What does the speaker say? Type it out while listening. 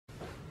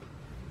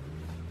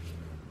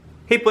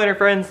Hey planner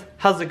friends,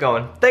 how's it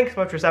going? Thanks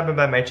so much for stopping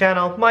by my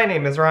channel. My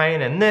name is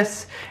Ryan and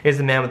this is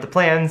the Man with the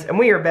Plans, and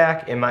we are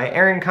back in my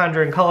Erin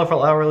Condren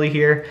Colorful Hourly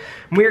here.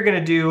 We are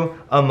gonna do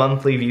a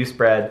monthly view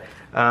spread.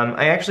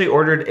 I actually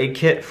ordered a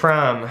kit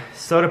from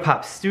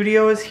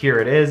SodaPopStudio. Here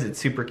it is, it's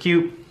super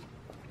cute.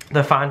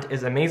 The font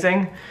is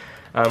amazing.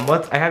 I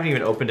haven't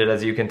even opened it,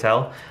 as you can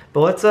tell.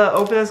 But let's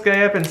open this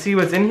guy up and see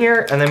what's in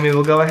here, and then we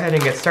will go ahead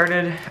and get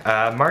started.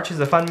 March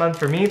is a fun month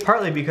for me,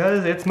 partly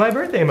because it's my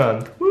birthday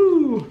month.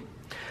 Woo!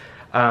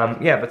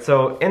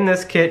 So in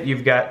this kit,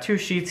 you've got two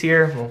sheets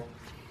here.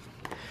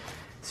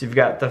 So you've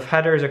got the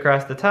headers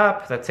across the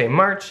top that say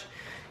March.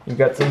 You've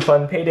got some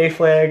fun payday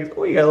flags.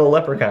 Oh, you got a little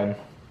leprechaun.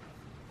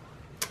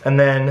 And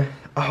then,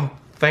 oh,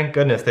 thank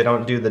goodness they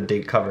don't do the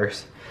date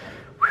covers.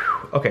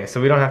 Whew. Okay,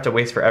 so we don't have to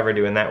waste forever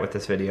doing that with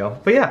this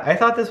video. But yeah, I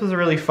thought this was a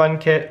really fun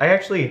kit. I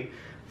actually,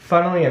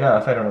 funnily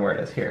enough, I don't know where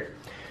it is here.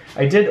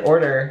 I did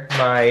order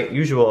my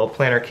usual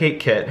planner cake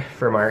kit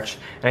for March,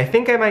 and I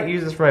think I might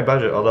use this for my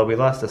budget, although we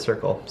lost a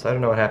circle, so I don't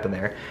know what happened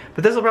there.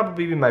 But this will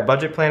probably be my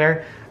budget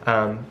planner,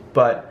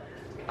 but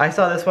I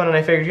saw this one and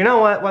I figured, you know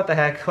what the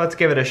heck, let's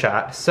give it a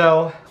shot.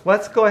 So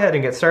let's go ahead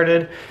and get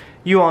started.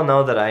 You all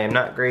know that I am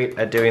not great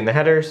at doing the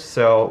headers,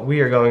 so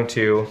we are going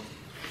to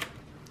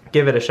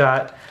give it a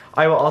shot.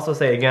 I will also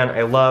say again,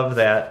 I love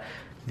that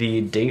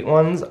the date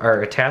ones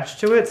are attached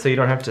to it, so you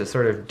don't have to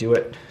sort of do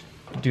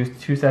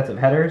two sets of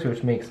headers,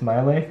 which makes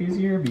my life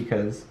easier,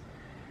 because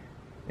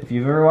if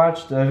you've ever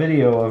watched a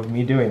video of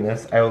me doing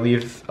this, I will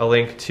leave a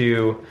link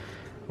to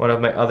one of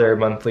my other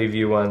monthly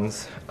view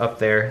ones up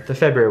there. The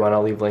February one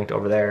I'll leave linked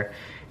over there.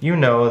 You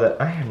know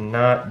that I am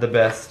not the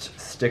best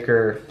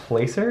sticker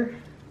placer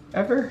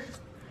ever.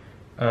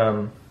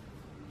 Yeah,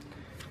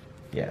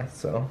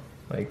 so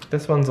like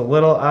this one's a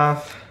little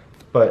off,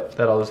 but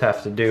that I'll just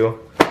have to do.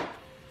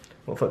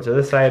 We'll flip to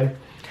this side.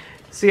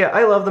 So yeah,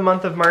 I love the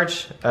month of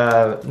March.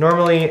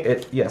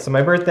 Normally, so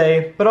my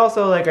birthday, but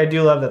also like I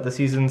do love that the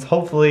seasons,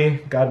 hopefully,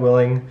 God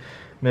willing,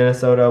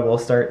 Minnesota will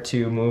start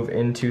to move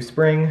into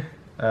spring.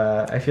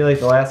 I feel like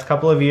the last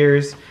couple of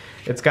years,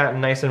 it's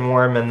gotten nice and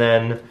warm, and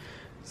then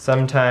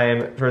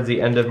sometime towards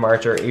the end of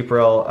March or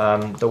April,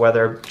 the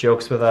weather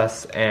jokes with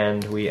us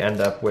and we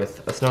end up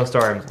with a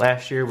snowstorm.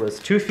 Last year was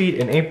 2 feet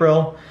in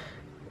April,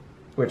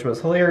 which was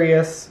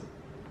hilarious.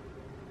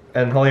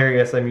 And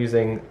hilarious I'm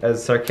using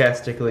as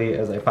sarcastically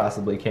as I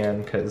possibly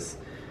can, because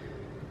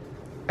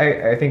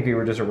I think we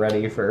were just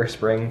ready for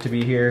spring to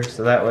be here,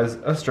 so that was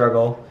a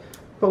struggle.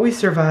 But we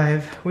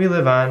survive, we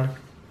live on.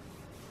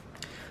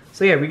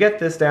 So yeah, we get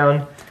this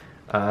down.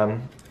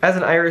 As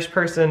an Irish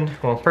person,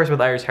 well, person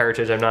with Irish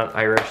heritage, I'm not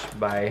Irish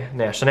by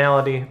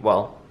nationality,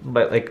 well,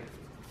 but like,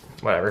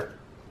 whatever.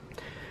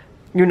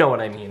 You know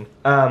what I mean.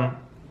 I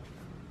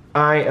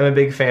am a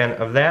big fan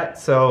of that,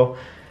 so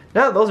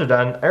now that those are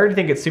done, I already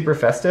think it's super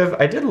festive.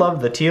 I did love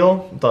the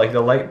teal, like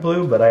the light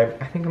blue, but I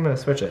think I'm gonna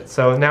switch it.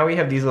 So now we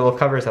have these little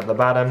covers at the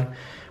bottom,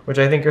 which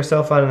I think are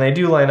so fun, and they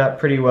do line up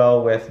pretty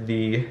well with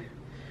the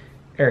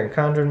Erin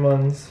Condren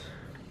ones.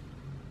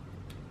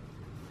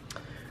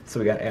 So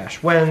we got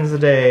Ash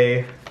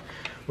Wednesday.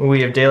 We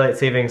have Daylight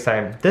Savings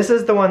Time. This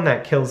is the one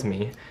that kills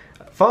me.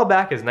 Fall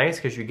back is nice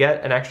because you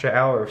get an extra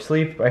hour of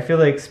sleep. I feel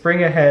like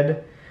spring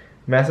ahead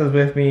messes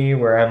with me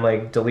where I'm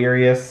like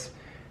delirious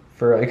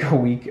for like a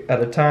week at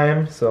a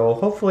time, so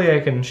hopefully I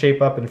can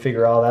shape up and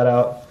figure all that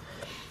out.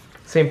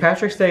 St.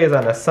 Patrick's Day is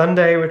on a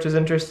Sunday, which is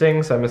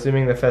interesting, so I'm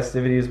assuming the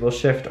festivities will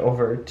shift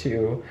over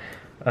to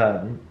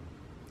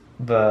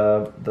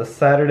the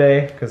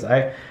Saturday, because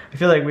I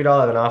feel like we'd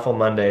all have an awful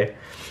Monday.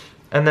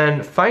 And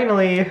then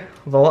finally,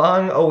 the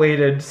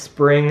long-awaited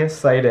spring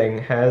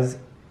sighting has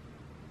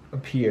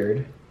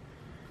appeared,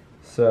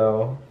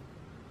 so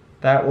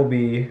that will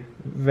be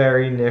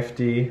very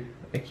nifty.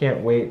 I can't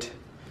wait.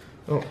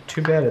 Oh,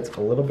 too bad it's a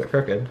little bit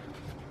crooked.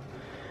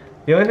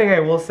 The only thing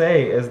I will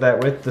say is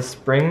that with the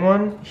spring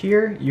one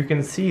here, you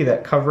can see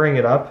that covering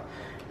it up,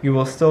 you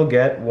will still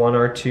get one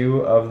or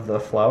two of the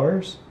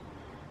flowers,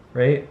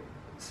 right?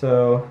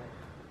 So,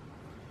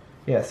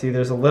 yeah, see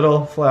there's a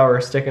little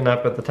flower sticking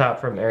up at the top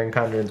from Erin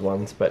Condren's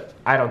ones, but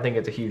I don't think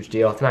it's a huge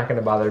deal. It's not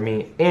gonna bother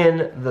me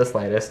in the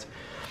slightest.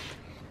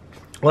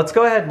 Let's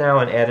go ahead now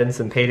and add in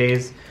some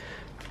paydays.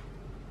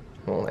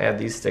 We'll add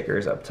these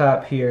stickers up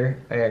top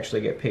here. I actually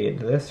get paid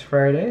this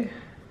Friday,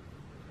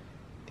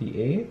 the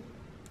 8th,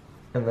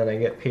 and then I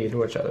get paid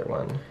which other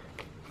one?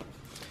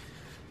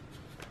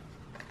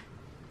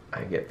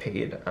 I get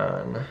paid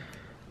on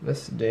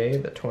this day,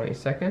 the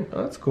 22nd.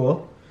 Oh, that's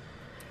cool.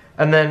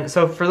 And then,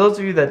 so for those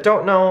of you that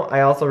don't know,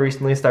 I also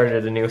recently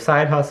started a new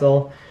side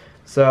hustle.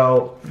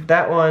 So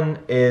that one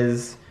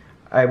is,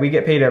 we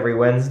get paid every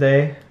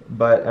Wednesday,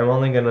 but I'm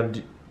only gonna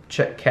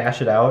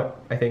cash it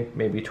out, I think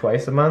maybe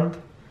twice a month,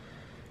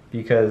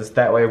 because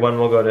that way one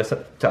will go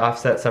to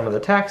offset some of the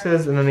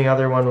taxes, and then the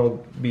other one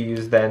will be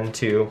used then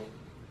to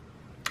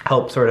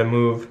help sort of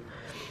move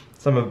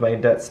some of my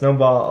debt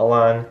snowball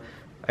along.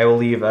 I will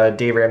leave a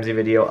Dave Ramsey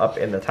video up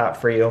in the top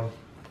for you.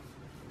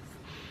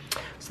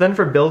 So then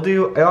for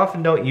Build-Do, I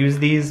often don't use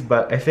these,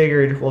 but I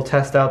figured we'll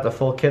test out the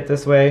full kit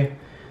this way.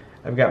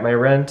 I've got my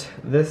rent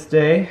this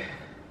day.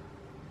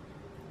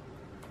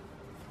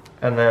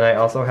 And then I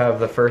also have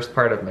the first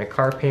part of my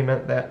car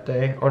payment that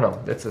day. Oh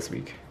no, it's this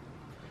week.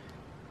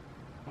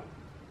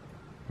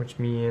 Which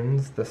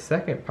means the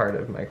second part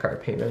of my car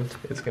payment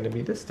is going to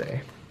be this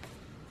day.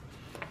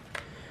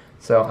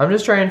 So I'm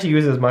just trying to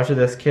use as much of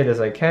this kit as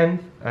I can.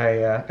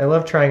 I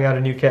love trying out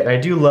a new kit. I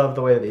do love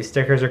the way that these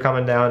stickers are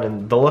coming down,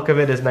 and the look of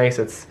it is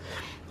nice.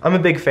 I'm a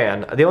big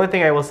fan. The only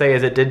thing I will say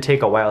is it did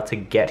take a while to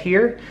get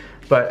here,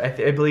 but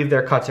I believe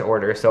they're cut to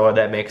order, so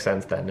that makes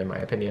sense then, in my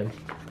opinion.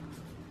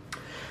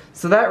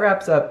 So that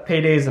wraps up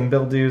paydays and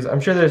bill dues.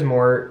 I'm sure there's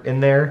more in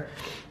there.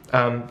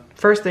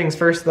 First things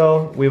first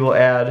though, we will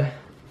add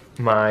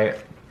my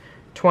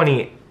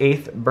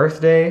 28th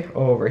birthday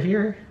over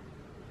here.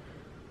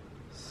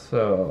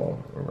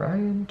 So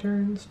Ryan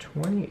turns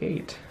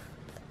 28.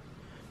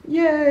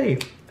 Yay!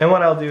 And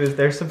what I'll do is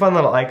there's some fun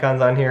little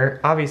icons on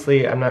here.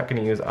 Obviously, I'm not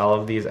going to use all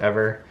of these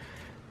ever.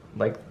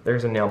 Like,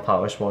 there's a nail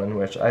polish one,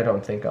 which I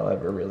don't think I'll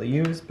ever really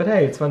use. But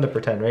hey, it's fun to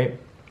pretend, right?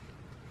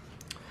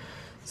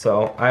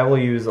 So I will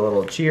use a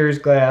little cheers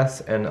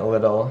glass and a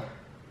little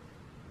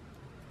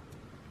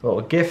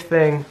gift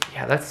thing.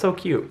 Yeah, that's so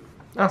cute.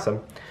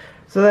 Awesome.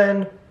 So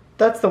then,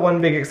 that's the one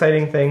big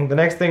exciting thing. The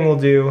next thing we'll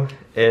do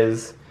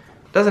is,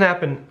 doesn't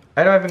happen,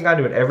 I haven't gone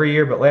to it every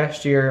year, but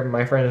last year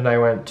my friend and I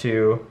went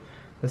to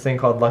this thing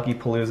called Lucky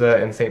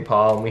Palooza in St.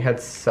 Paul, and we had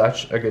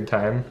such a good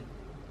time.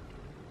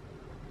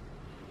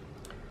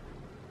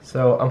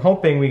 So I'm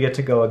hoping we get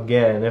to go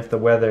again if the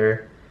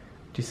weather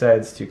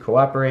decides to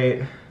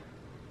cooperate.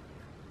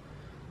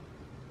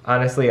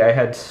 Honestly, I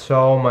had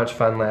so much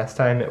fun last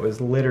time. It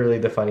was literally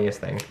the funniest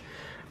thing.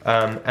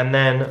 And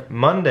then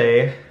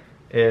Monday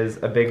is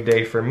a big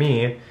day for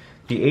me.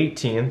 The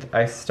 18th,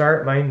 I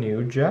start my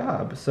new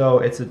job. So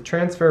it's a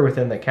transfer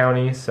within the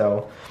county,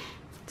 so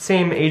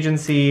same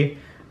agency,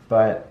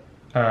 but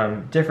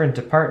different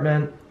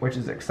department, which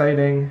is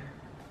exciting.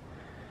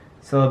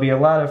 So there'll be a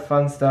lot of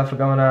fun stuff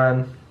going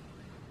on.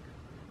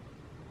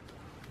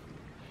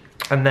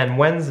 And then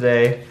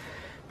Wednesday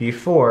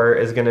before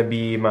is gonna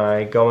be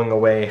my going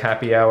away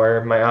happy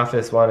hour. My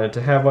office wanted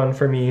to have one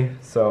for me,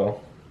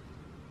 so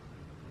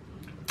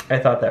I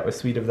thought that was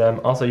sweet of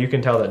them. Also, you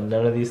can tell that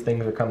none of these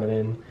things are coming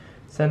in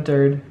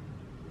centered.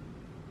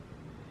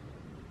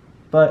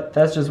 But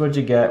that's just what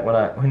you get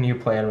when you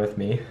plan with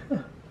me.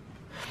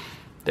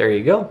 There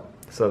you go.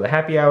 So the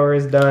happy hour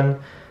is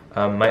done.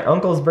 My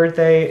uncle's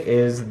birthday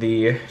is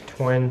the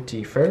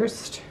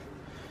 21st.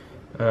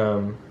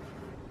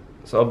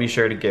 So I'll be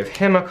sure to give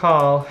him a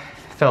call.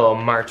 Fellow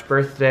March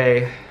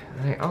birthday.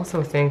 And I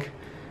also think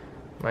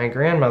my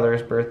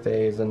grandmother's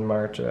birthday is in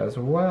March as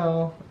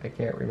well. I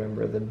can't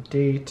remember the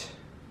date.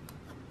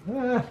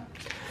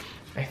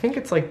 I think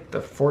it's like the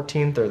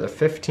 14th or the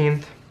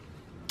 15th.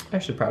 I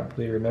should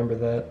probably remember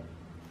that.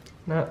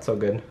 Not so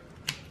good.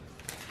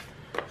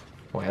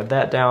 We'll add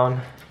that down.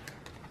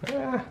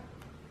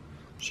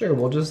 Sure,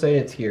 we'll just say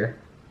it's here.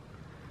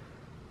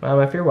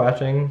 Mom, if you're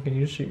watching, can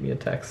you shoot me a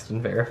text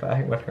and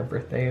verify when her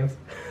birthday is?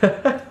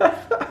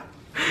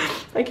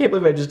 I can't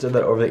believe I just did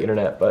that over the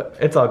internet, but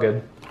it's all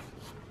good.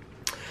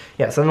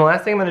 Yeah, so then the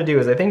last thing I'm gonna do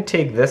is I think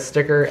take this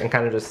sticker and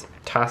kind of just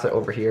toss it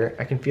over here.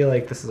 I can feel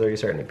like this is already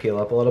starting to peel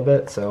up a little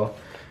bit, so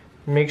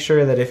make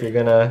sure that if you're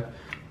gonna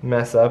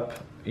mess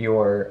up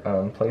your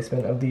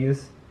placement of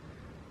these,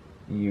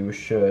 you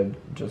should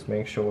just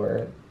make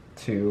sure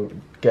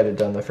to get it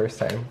done the first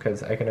time,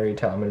 because I can already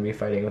tell I'm gonna be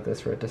fighting with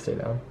this for it to stay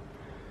down.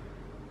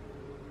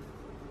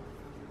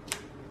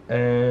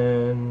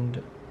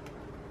 And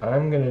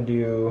I'm gonna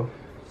do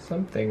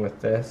something with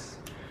this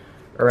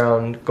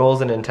around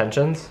goals and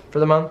intentions for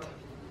the month.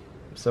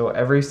 So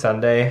every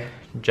Sunday,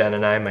 Jen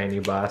and I, my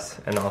new boss,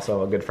 and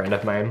also a good friend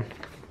of mine,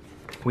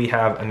 we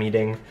have a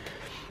meeting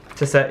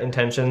to set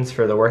intentions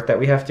for the work that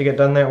we have to get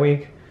done that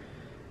week.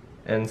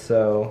 And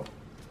so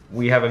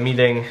we have a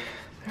meeting,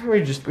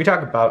 we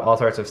talk about all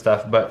sorts of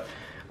stuff, but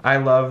I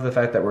love the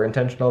fact that we're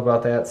intentional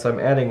about that, so I'm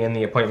adding in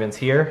the appointments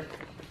here.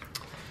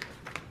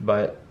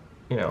 But,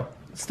 you know,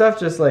 stuff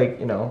just like,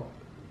 you know,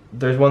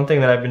 there's one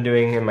thing that I've been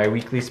doing in my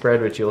weekly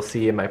spread, which you'll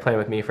see in my Plan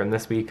With Me from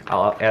this week,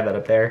 I'll add that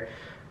up there,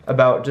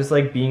 about just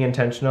like being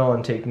intentional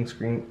and taking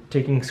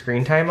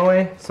screen time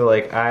away. So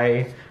like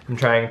I am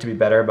trying to be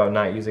better about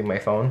not using my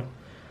phone.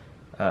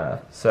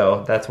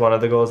 So that's one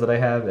of the goals that I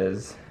have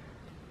is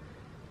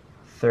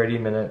 30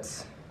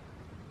 minutes,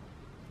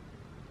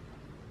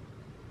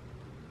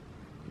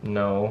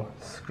 no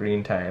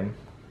screen time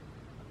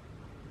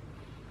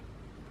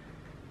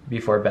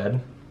before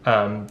bed.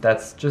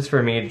 That's just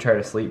for me to try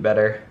to sleep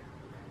better.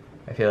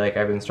 I feel like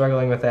I've been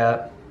struggling with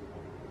that.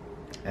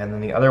 And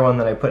then the other one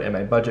that I put in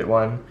my budget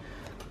one,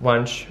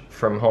 lunch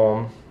from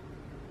home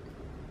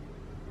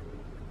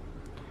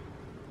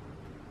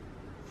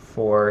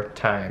 4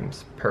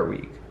 times per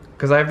week.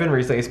 Because I've been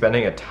recently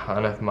spending a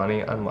ton of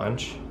money on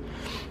lunch.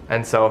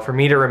 And so for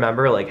me to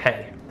remember, like,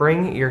 hey,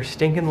 bring your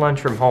stinking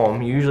lunch from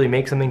home. You usually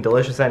make something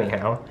delicious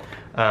anyhow.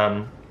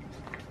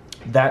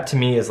 That to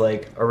me is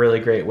like a really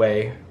great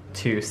way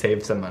to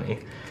save some money.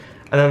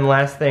 And then the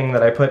last thing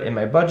that I put in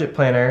my budget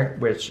planner,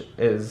 which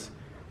is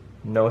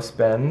no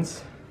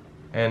spends,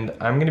 and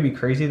I'm gonna be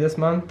crazy this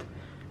month,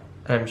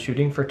 and I'm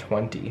shooting for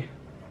 20.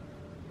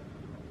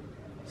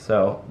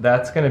 So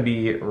that's gonna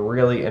be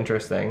really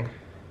interesting.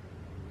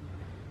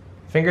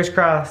 Fingers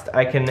crossed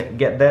I can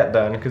get that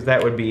done, because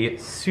that would be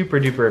super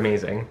duper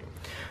amazing.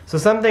 So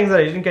some things that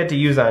I didn't get to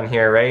use on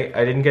here, right?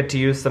 I didn't get to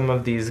use some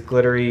of these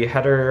glittery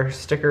header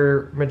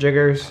sticker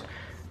majiggers,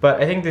 but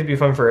I think they'd be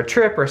fun for a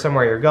trip or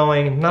somewhere you're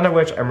going, none of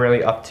which I'm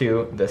really up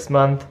to this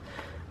month.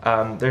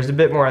 There's a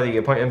bit more of the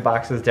appointment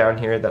boxes down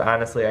here that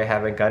honestly I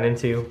haven't gone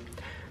into.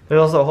 There's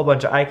also a whole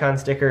bunch of icon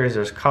stickers.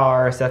 There's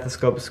car,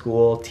 stethoscope,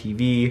 school,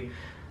 TV,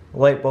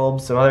 light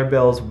bulbs, some other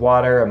bills,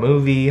 water, a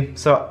movie.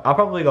 So I'll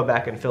probably go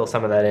back and fill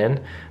some of that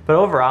in. But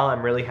overall,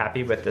 I'm really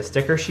happy with the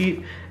sticker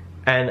sheet,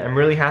 and I'm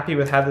really happy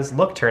with how this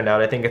look turned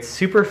out. I think it's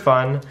super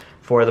fun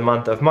for the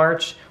month of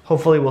March.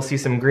 Hopefully we'll see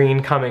some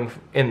green coming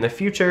in the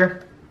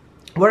future.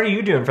 What are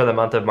you doing for the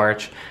month of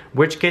March?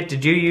 Which kit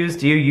did you use?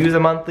 Do you use a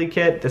monthly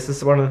kit? This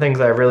is one of the things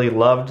I really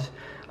loved.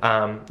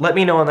 Let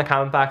me know in the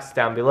comment box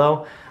down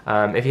below.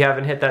 If you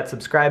haven't hit that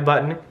subscribe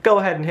button, go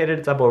ahead and hit it.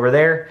 It's up over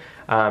there.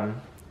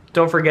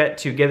 Don't forget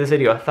to give this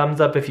video a thumbs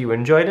up if you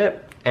enjoyed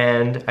it.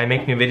 And I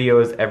make new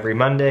videos every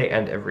Monday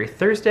and every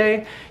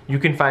Thursday. You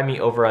can find me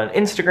over on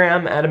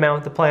Instagram at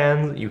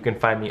 @AmanWithThePlans. You can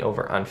find me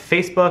over on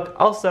Facebook,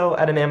 also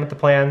at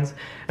 @AmanWithThePlans.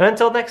 And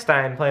until next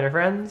time, planner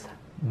friends,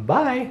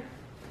 bye.